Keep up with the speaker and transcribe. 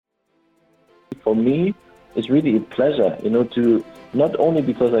for me, it's really a pleasure, to not only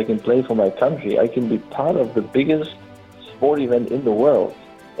because I can play for my country, I can be part of the biggest sport event in the world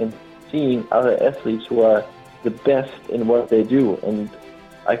and seeing other athletes who are the best in what they do. And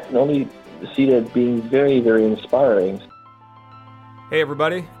I can only see that being very, very inspiring. Hey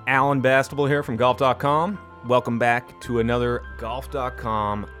everybody, Alan Bastable here from Golf.com. Welcome back to another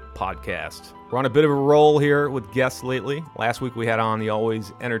Golf.com podcast. We're on a bit of a roll here with guests lately. Last week we had on the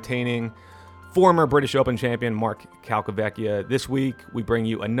always entertaining former British Open champion Mark Calcavecchia. This week we bring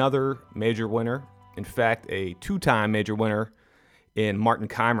you another major winner. In fact, a two-time major winner in Martin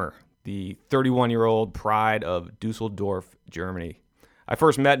Kaymer, the 31-year-old pride of Dusseldorf, Germany. I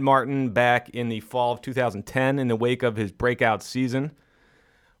first met Martin back in the fall of 2010 in the wake of his breakout season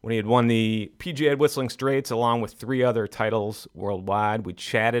when he had won the PGA at Whistling Straits along with 3 other titles worldwide. We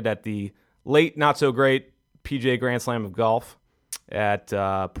chatted at the late, not-so-great PGA Grand Slam of Golf at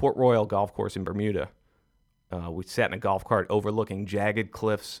Port Royal Golf Course in Bermuda. We sat in a golf cart overlooking jagged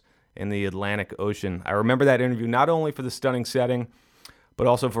cliffs in the Atlantic Ocean. I remember that interview not only for the stunning setting, but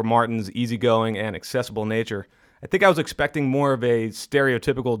also for Martin's easygoing and accessible nature. I think I was expecting more of a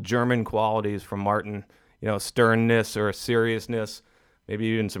stereotypical German qualities from Martin, sternness or seriousness, maybe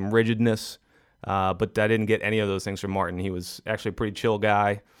even some rigidness, but I didn't get any of those things from Martin. He was actually a pretty chill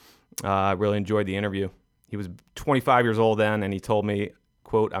guy. I really enjoyed the interview. He was 25 years old then, and he told me,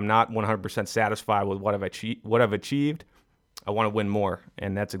 quote, "I'm not 100% satisfied with what I've achieved. I want to win more,"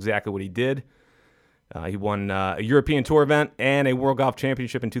 and that's exactly what he did. He won a European Tour event and a World Golf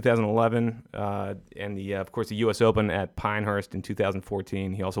Championship in 2011, and of course the U.S. Open at Pinehurst in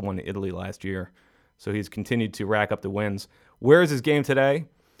 2014. He also won Italy last year, so he's continued to rack up the wins. Where is his game today?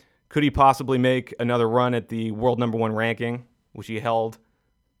 Could he possibly make another run at the world number 1 ranking, which he held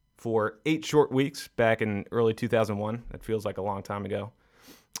for 8 short weeks back in early 2001? That feels like a long time ago.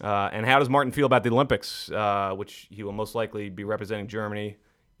 And how does Martin feel about the Olympics, which he will most likely be representing Germany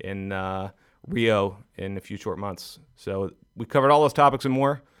in Rio in a few short months? So we covered all those topics and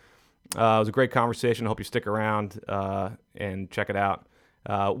more. It was a great conversation. I hope you stick around and check it out.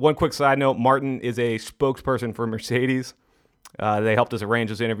 One quick side note, Martin is a spokesperson for Mercedes. They helped us arrange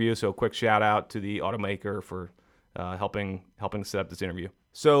this interview, so a quick shout out to the automaker for helping set up this interview.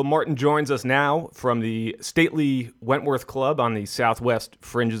 So Martin joins us now from the stately Wentworth Club on the southwest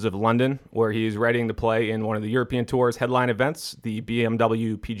fringes of London, where he's readying to play in one of the European Tour's headline events, the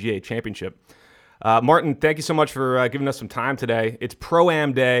BMW PGA Championship. Martin, thank you so much for giving us some time today. It's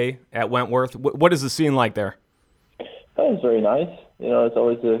Pro-Am Day at Wentworth. What is the scene like there? It's very nice. It's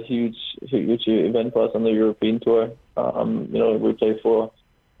always a huge event for us on the European Tour. We play for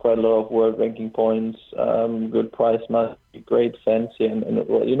quite a lot of world ranking points, good prize money, great fans here, and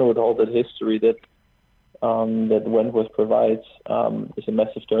with all that history that Wentworth provides, it's a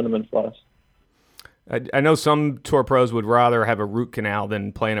massive tournament for us. I know some tour pros would rather have a root canal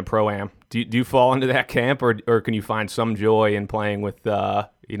than play in a Pro-Am. Do you fall into that camp, or can you find some joy in playing with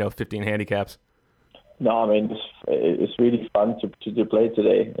 15 handicaps? No, I mean it's really fun to play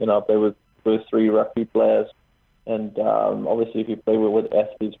today. I play with 3 rugby players. And obviously, if you play with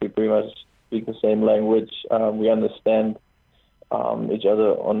athletes, we pretty much speak the same language. We understand each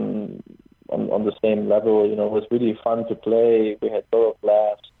other on the same level. It was really fun to play. We had a lot of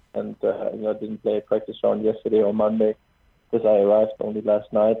laughs, and I didn't play a practice round yesterday or Monday because I arrived only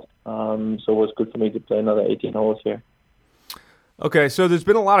last night. So it was good for me to play another 18 holes here. Okay, so there's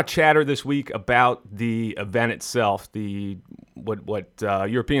been a lot of chatter this week about the event itself, the what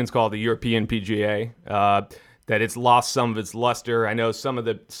Europeans call the European PGA. That it's lost some of its luster. I know some of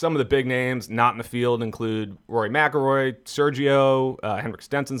the big names not in the field include Rory McIlroy, Sergio, Henrik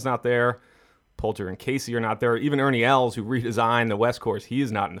Stenson's not there, Poulter and Casey are not there. Even Ernie Els, who redesigned the West Course, he is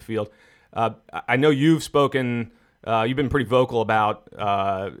not in the field. I know you've spoken. You've been pretty vocal about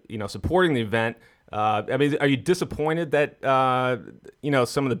supporting the event. Are you disappointed that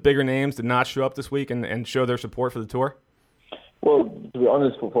some of the bigger names did not show up this week and show their support for the tour? Well, to be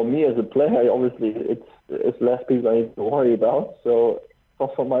honest, for me as a player, obviously it's less people I need to worry about. So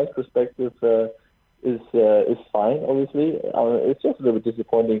from my perspective, is fine. Obviously, it's just a little bit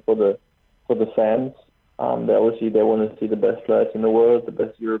disappointing for the fans. They want to see the best players in the world, the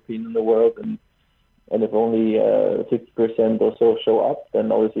best European in the world, and if only 50% or so show up,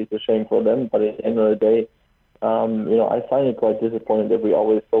 then obviously it's a shame for them. But at the end of the day, I find it quite disappointing that we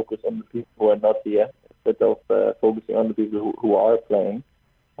always focus on the people who are not here instead of focusing on the people who are playing.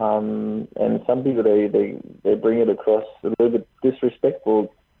 And some people, they bring it across a little bit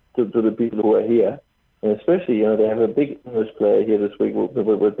disrespectful to the people who are here. And especially, they have a big English player here this week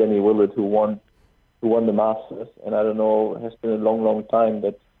with Danny Willett who won the Masters. And I don't know, it has been a long, long time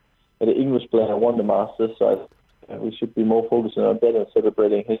that the English player won the Masters, so we should be more focused on that and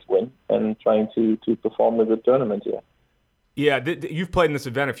celebrating his win and trying to perform a good tournament here. Yeah, you've played in this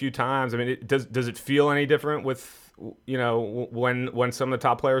event a few times. I mean, does it feel any different with, when some of the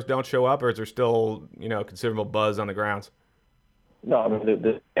top players don't show up, or is there still, considerable buzz on the grounds? No, I mean,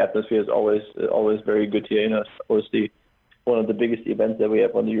 the atmosphere is always very good here. It's obviously one of the biggest events that we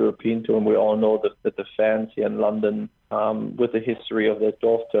have on the European Tour, and we all know that the fans here in London, with the history of that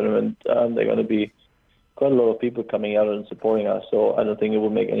golf tournament, they're going to be quite a lot of people coming out and supporting us. So I don't think it will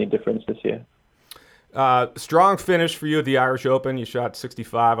make any difference this year. Strong finish for you at the Irish Open. You shot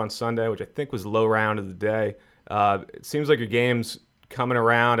 65 on Sunday, which I think was the low round of the day. It seems like your game's coming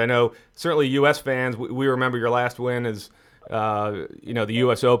around. I know certainly U.S. fans, we remember your last win as the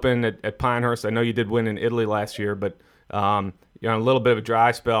U.S. Open at Pinehurst. I know you did win in Italy last year, but you're on a little bit of a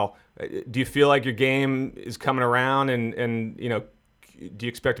dry spell. Do you feel like your game is coming around, and do you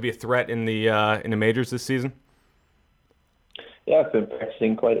expect to be a threat in the majors this season? Yeah, I've been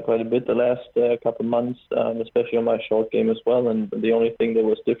practicing quite a bit the last couple of months, especially on my short game as well. And the only thing that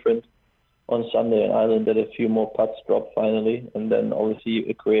was different on Sunday in Ireland, that a few more putts dropped finally, and then obviously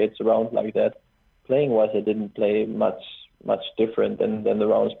it creates a round like that. Playing-wise, I didn't play much different than the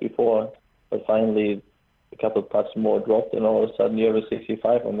rounds before, but finally a couple of putts more dropped, and all of a sudden you have a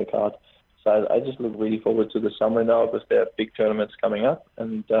 65 on the card. So I just look really forward to the summer now, because there are big tournaments coming up,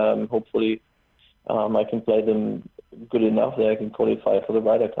 and hopefully I can play them good enough that I can qualify for the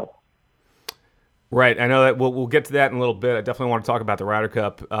Ryder Cup. Right. I know that we'll get to that in a little bit. I definitely want to talk about the Ryder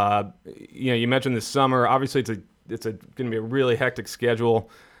Cup. You mentioned this summer. Obviously, it's going to be a really hectic schedule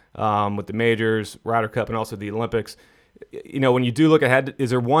with the majors, Ryder Cup, and also the Olympics. When you do look ahead, is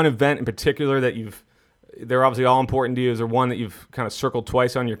there one event in particular that they're obviously all important to you? Is there one that you've kind of circled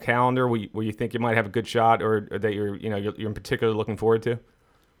twice on your calendar where you think you might have a good shot, or that you're in particular looking forward to?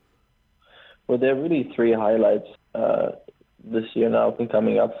 Well, there are really three highlights this year now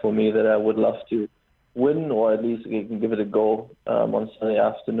coming up for me that I would love to win, or at least you can give it a go on Sunday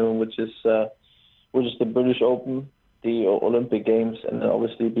afternoon, which is the British Open, the Olympic Games, and then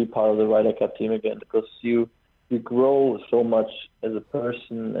obviously be part of the Ryder Cup team again, because you grow so much as a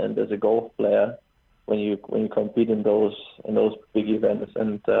person and as a golf player when you compete in those big events,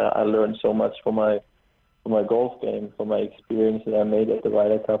 and I learned so much from my golf game, from my experience that I made at the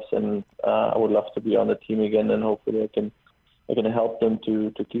Ryder Cups, and I would love to be on the team again, and hopefully I can help them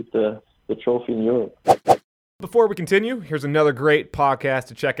to keep the trophy in Europe. Before we continue, here's another great podcast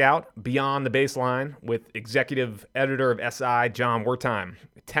to check out, Beyond the Baseline, with executive editor of SI, John Wertheim.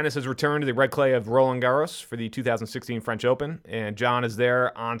 Tennis has returned to the red clay of Roland Garros for the 2016 French Open, and John is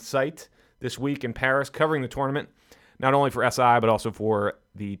there on site this week in Paris covering the tournament, not only for SI but also for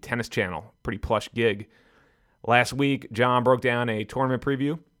the Tennis Channel. Pretty plush gig. Last week, John broke down a tournament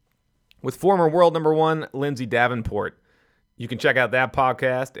preview with former world number one Lindsay Davenport. You can check out that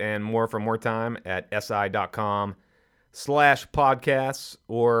podcast and more from Wertheim at si.com/podcasts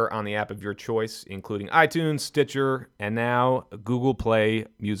or on the app of your choice, including iTunes, Stitcher, and now Google Play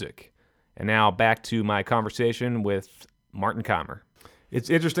Music. And now back to my conversation with Martin Kaymer. It's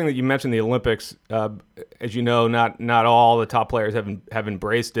interesting that you mentioned the Olympics. As you know, not all the top players have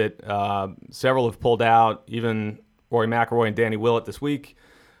embraced it. Several have pulled out. Even Rory McIlroy and Danny Willett this week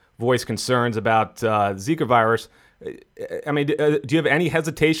voiced concerns about Zika virus. I mean, do you have any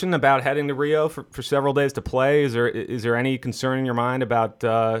hesitation about heading to Rio for several days to play? Is there any concern in your mind about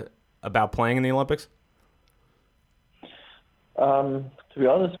playing in the Olympics? To be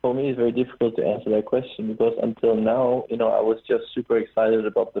honest, for me, it's very difficult to answer that question, because until now, I was just super excited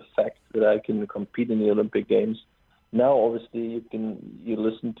about the fact that I can compete in the Olympic Games. Now, obviously, you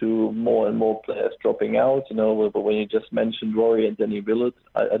listen to more and more players dropping out, but when you just mentioned Rory and Danny Willett,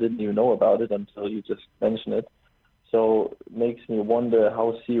 I didn't even know about it until you just mentioned it. So it makes me wonder,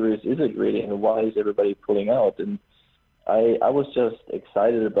 how serious is it really, and why is everybody pulling out? And I was just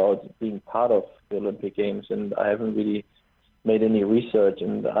excited about being part of the Olympic Games, and I haven't really made any research,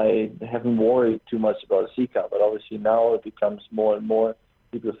 and I haven't worried too much about Zika. But obviously now it becomes more and more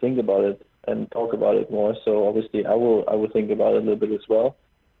people think about it and talk about it more. So obviously I will think about it a little bit as well.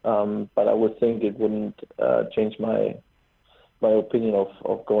 But I would think it wouldn't change my opinion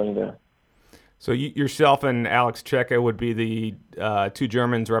of going there. So yourself and Alex Cheka would be the two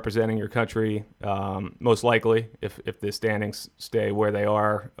Germans representing your country, most likely, if the standings stay where they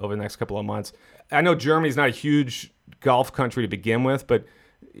are over the next couple of months. I know Germany's not a huge golf country to begin with, but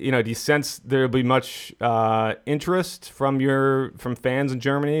do you sense there'll be much interest from fans in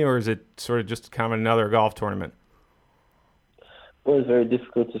Germany, or is it sort of just kind of another golf tournament? Well, it's very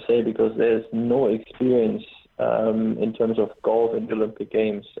difficult to say, because there's no experience in terms of golf in the Olympic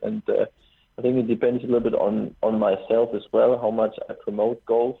Games. And I think it depends a little bit on myself as well, how much I promote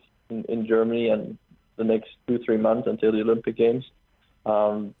golf in Germany and the next 2-3 months until the Olympic Games.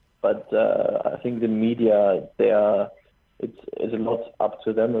 But I think the media, it's a lot up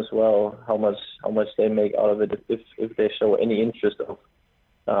to them as well, how much they make out of it. If they show any interest of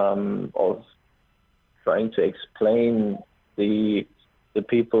trying to explain the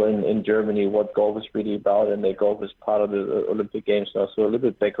people in Germany what golf is really about, and that golf is part of the Olympic Games now. So a little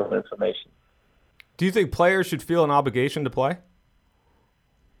bit background information. Do you think players should feel an obligation to play?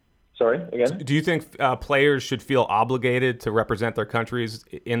 Sorry, again? Do you think players should feel obligated to represent their countries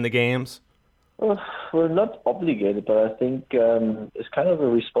in the games? Well, we're not obligated, but I think it's kind of a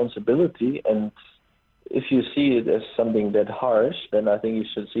responsibility. And if you see it as something that harsh, then I think you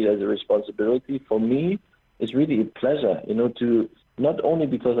should see it as a responsibility. For me, it's really a pleasure, to not only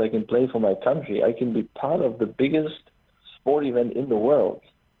because I can play for my country, I can be part of the biggest sport event in the world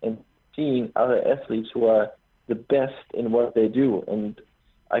and seeing other athletes who are the best in what they do. And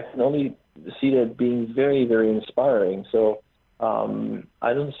I can only see that being very, very inspiring. So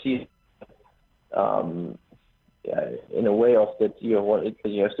I don't see in a way of that you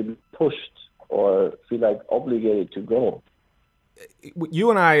have to be pushed or feel like obligated to go. You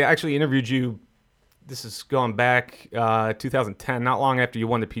and I actually interviewed you. This is going back 2010, not long after you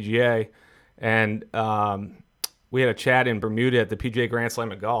won the PGA, and we had a chat in Bermuda at the PGA Grand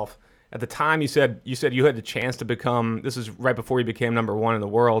Slam of Golf. At the time, you said you had the chance to become. This is right before you became number one in the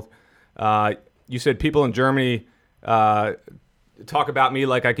world. You said people in Germany talk about me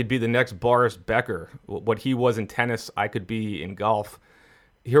like I could be the next Boris Becker. What he was in tennis, I could be in golf.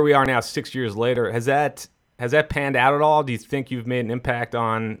 Here we are now, 6 years later. Has that panned out at all? Do you think you've made an impact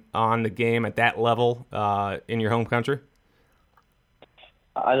on the game at that level in your home country?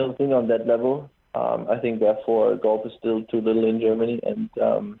 I don't think on that level. I think therefore golf is still too little in Germany, and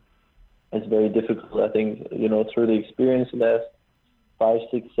it's very difficult. I think through the experience the last 5,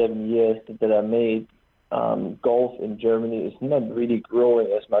 6, 7 years that I made, golf in Germany is not really growing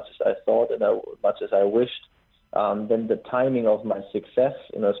as much as I thought and as much as I wished. Then the timing of my success,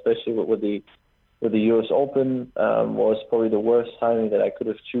 especially with the US Open, was probably the worst timing that I could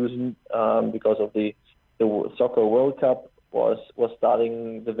have chosen because of the Soccer World Cup was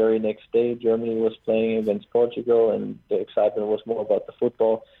starting the very next day. Germany was playing against Portugal, and the excitement was more about the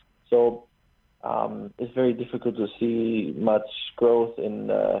football. So it's very difficult to see much growth in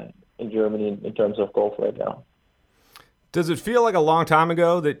Germany in terms of golf right now. Does it feel like a long time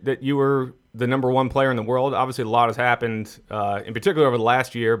ago that you were the number one player in the world? Obviously, a lot has happened, in particular over the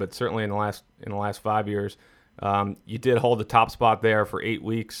last year, but certainly in the last 5 years. You did hold the top spot there for 8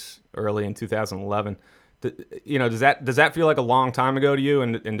 weeks early in 2011. Does that feel like a long time ago to you?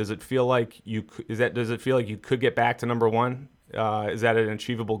 And does it feel like you could get back to number one? Is that an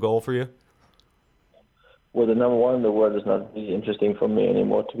achievable goal for you? Well, the number one in the world is not really interesting for me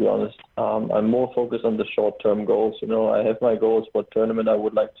anymore, to be honest. I'm more focused on the short-term goals. I have my goals, what tournament I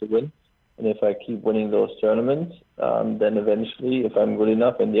would like to win. And if I keep winning those tournaments, then eventually, if I'm good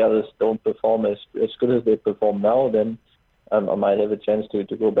enough and the others don't perform as good as they perform now, then I might have a chance to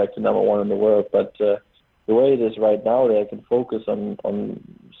go back to number one in the world. But the way it is right now, that I can focus on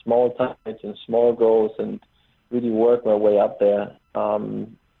small targets and small goals and really work my way up there.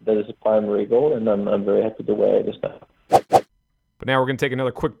 That is a primary goal, and I'm very happy the way it is now. But now we're going to take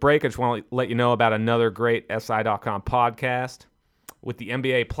another quick break. I just want to let you know about another great SI.com podcast. With the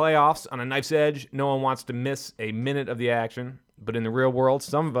NBA playoffs on a knife's edge, no one wants to miss a minute of the action. But in the real world,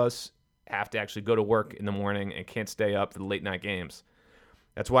 some of us have to actually go to work in the morning and can't stay up for the late-night games.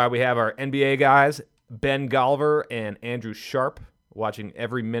 That's why we have our NBA guys, Ben Golliver and Andrew Sharp, watching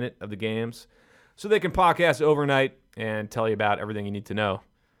every minute of the games so they can podcast overnight and tell you about everything you need to know.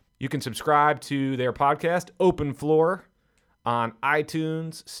 You can subscribe to their podcast, Open Floor, on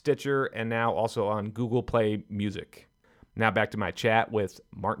iTunes, Stitcher, and now also on Google Play Music. Now back to my chat with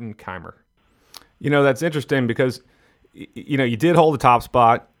Martin Kaymer. That's interesting because, you did hold the top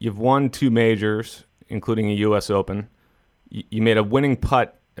spot. You've won 2 majors, including a U.S. Open. You made a winning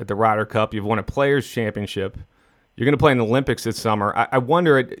putt at the Ryder Cup. You've won a Players' Championship. You're going to play in the Olympics this summer. I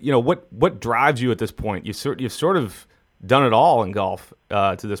wonder, what drives you at this point? You've sort of done it all in golf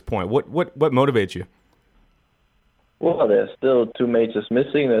to this point. What motivates you? Well, there's still 2 majors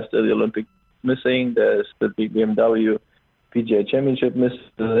missing. There's still the Olympic missing. There's the BMW PGA Championship missing.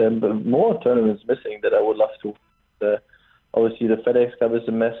 But more tournaments missing that I would love to. Obviously, the FedEx Cup is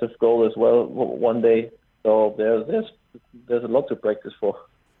a massive goal as well one day. So there's a lot to practice for.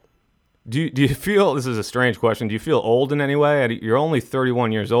 Do you feel, this is a strange question, do you feel old in any way? You're only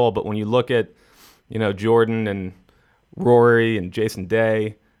 31 years old, but when you look at Jordan and Rory and Jason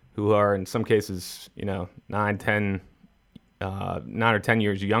Day, who are in some cases, 9 or 10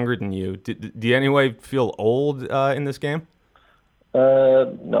 years younger than you. Do you anyway feel old in this game?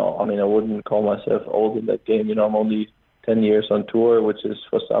 No, I wouldn't call myself old in that game. I'm only 10 years on tour, which is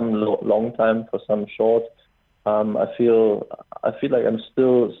for some long time, for some short. I feel like I'm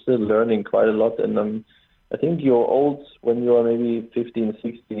still learning quite a lot, and I think you're old when you're maybe 15,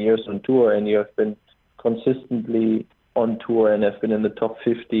 16 years on tour, and you have been consistently on tour and have been in the top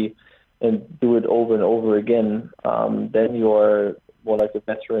 50 and do it over and over again. Then you're more like a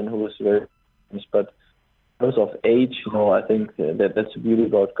veteran who is very experienced. But in terms of age, I think that's the beauty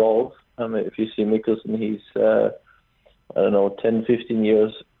about golf. If you see Mickelson, he's 10, 15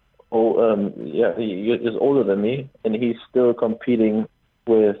 years old. He is older than me, and he's still competing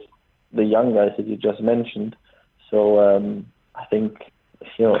with the young guys that you just mentioned. So I think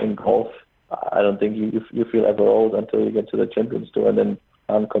in golf, I don't think you feel ever old until you get to the Champions Tour and then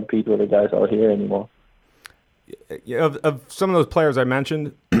can't compete with the guys out here anymore. Of some of those players I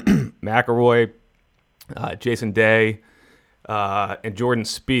mentioned, McIlroy, Jason Day, and Jordan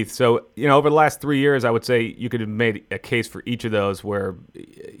Spieth. So, over the last 3 years, I would say you could have made a case for each of those where,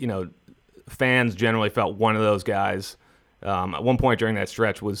 fans generally felt one of those guys at one point during that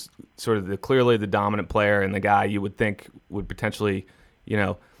stretch was sort of clearly the dominant player and the guy you would think would potentially,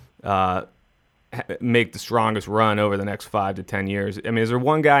 make the strongest run over the next 5 to 10 years. Is there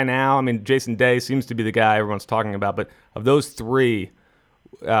one guy now? Jason Day seems to be the guy everyone's talking about, but of those three,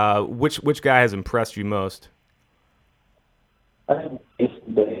 which guy has impressed you most? I think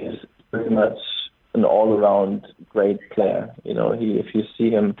Jason Day is pretty much an all-around great player. If you see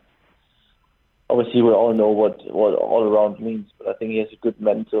him, obviously we all know what all-around means, but I think he has a good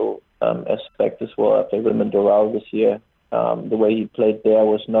mental aspect as well. I played with him in Doral this year. The way he played there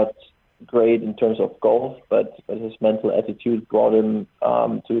was not great in terms of golf, but his mental attitude brought him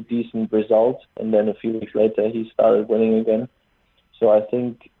to a decent result. And then a few weeks later, he started winning again. So I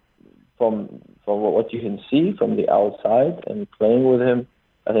think from what you can see from the outside and playing with him,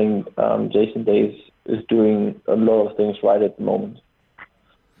 I think Jason Day is doing a lot of things right at the moment.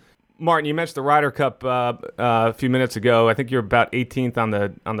 Martin, you mentioned the Ryder Cup a few minutes ago. I think you're about 18th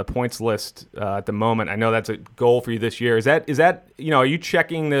on the points list at the moment. I know that's a goal for you this year. Is that are you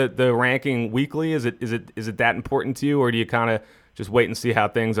checking the ranking weekly? Is it that important to you, or do you kind of just wait and see how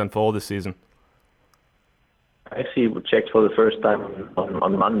things unfold this season? I actually checked for the first time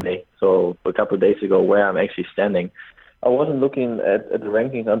on Monday, so a couple of days ago, where I'm actually standing. I wasn't looking at the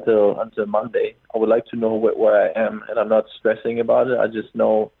rankings until Monday. I would like to know where I am, and I'm not stressing about it. I just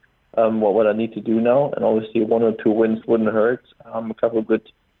know what I need to do now, and obviously 1 or 2 wins wouldn't hurt. A couple of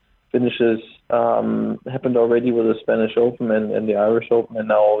good finishes happened already with the Spanish Open and the Irish Open, and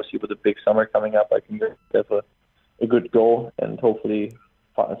now obviously with the big summer coming up, I can have a good goal and hopefully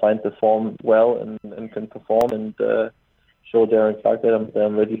find the form well and can perform and show Darren Clark that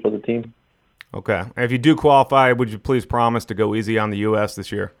I'm ready for the team. Okay. And if you do qualify, would you please promise to go easy on the U.S.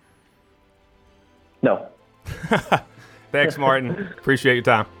 this year? No. Thanks, Martin. Appreciate your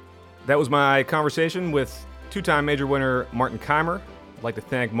time. That was my conversation with two-time major winner Martin Kaymer. I'd like to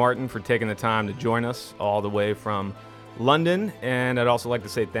thank Martin for taking the time to join us all the way from London, and I'd also like to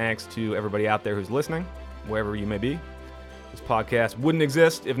say thanks to everybody out there who's listening, wherever you may be. This podcast wouldn't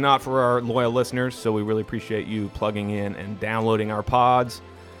exist if not for our loyal listeners, so we really appreciate you plugging in and downloading our pods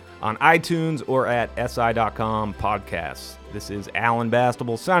on iTunes or at si.com podcasts. This is Alan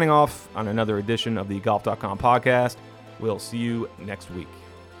Bastable signing off on another edition of the Golf.com podcast. We'll see you next week.